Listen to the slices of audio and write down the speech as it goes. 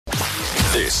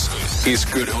This is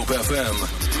Good Hope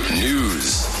FM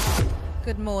News.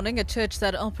 Good morning. A church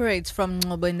that operates from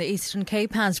Ngcobo in the Eastern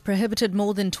Cape has prohibited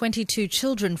more than 22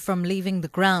 children from leaving the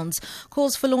grounds.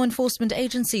 Calls for law enforcement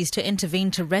agencies to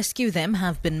intervene to rescue them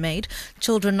have been made.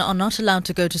 Children are not allowed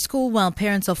to go to school while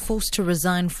parents are forced to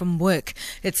resign from work.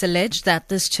 It's alleged that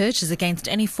this church is against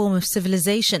any form of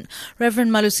civilization.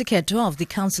 Reverend Maluseketo of the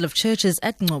Council of Churches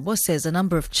at Ngcobo says a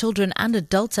number of children and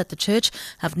adults at the church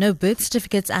have no birth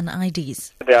certificates and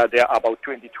IDs. There are about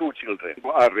 22 children who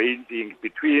are ranging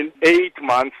between 8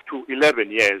 months to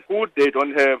 11 years, who they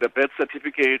don't have the birth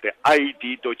certificate, the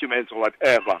ID documents or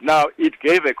whatever. Now, it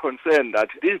gave a concern that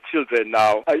these children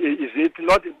now, is it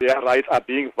not their rights are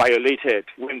being violated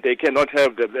when they cannot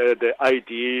have the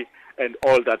ID and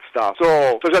all that stuff?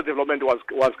 So social development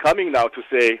was coming now to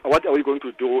say, what are we going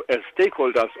to do as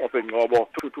stakeholders of Ngcobo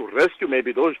to rescue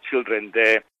maybe those children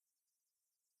there?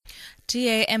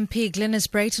 DA MP Glynis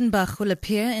Breitenbach will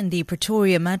appear in the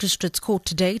Pretoria Magistrates Court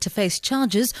today to face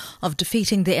charges of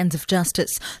defeating the ends of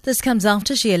justice. This comes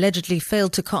after she allegedly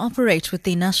failed to cooperate with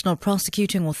the National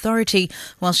Prosecuting Authority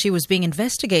while she was being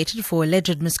investigated for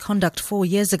alleged misconduct 4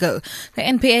 years ago. The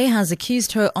NPA has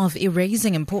accused her of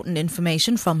erasing important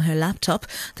information from her laptop.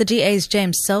 The DA's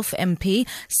James Self MP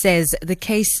says the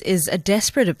case is a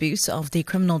desperate abuse of the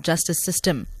criminal justice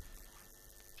system.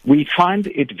 We find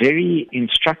it very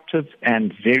instructive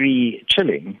and very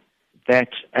chilling that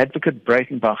Advocate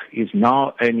Breitenbach is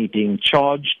now only being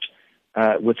charged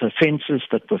with offences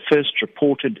that were first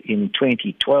reported in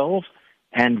 2012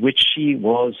 and which she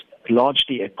was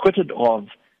largely acquitted of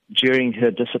during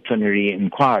her disciplinary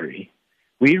inquiry.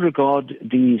 We regard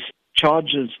these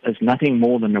charges as nothing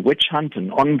more than a witch hunt,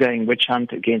 an ongoing witch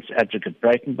hunt against Advocate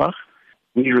Breitenbach.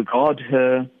 We regard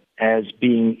her as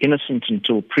being innocent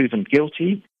until proven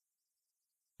guilty.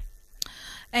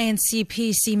 ANC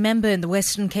PC member in the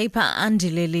Western Cape,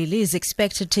 Andile Lili, is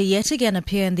expected to yet again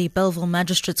appear in the Bellville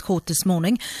Magistrates Court this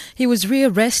morning. He was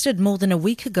rearrested more than a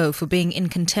week ago for being in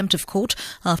contempt of court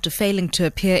after failing to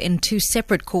appear in two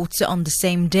separate courts on the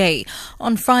same day.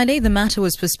 On Friday, the matter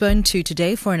was postponed to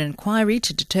today for an inquiry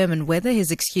to determine whether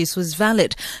his excuse was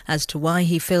valid as to why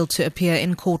he failed to appear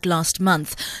in court last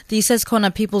month. The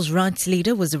Seskona People's Rights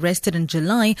leader was arrested in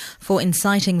July for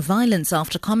inciting violence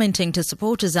after commenting to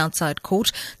supporters outside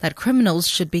court that criminals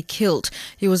should be killed.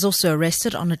 He was also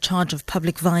arrested on a charge of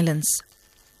public violence.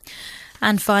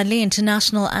 And finally,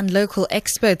 international and local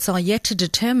experts are yet to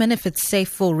determine if it's safe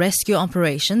for rescue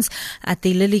operations at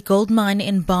the Lily Gold Mine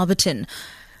in Barberton.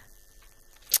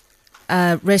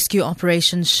 Rescue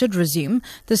operations should resume.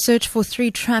 The search for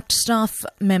 3 trapped staff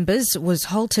members was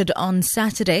halted on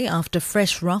Saturday after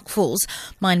fresh rock falls.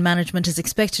 Mine management is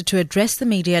expected to address the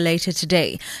media later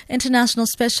today. International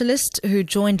specialists who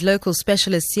joined local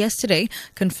specialists yesterday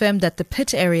confirmed that the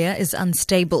pit area is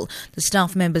unstable. The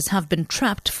staff members have been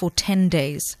trapped for 10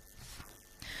 days.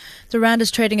 The rand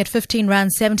is trading at 15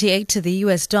 rand 78 to the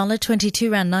US dollar, 22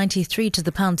 rand 93 to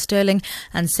the pound sterling,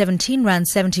 and 17 rand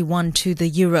 71 to the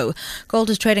euro. Gold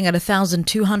is trading at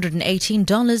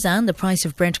 $1,218, and the price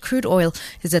of Brent crude oil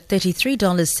is at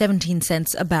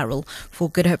 $33.17 a barrel. For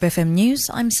Good Hope FM News,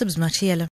 I'm Sibs Matiela.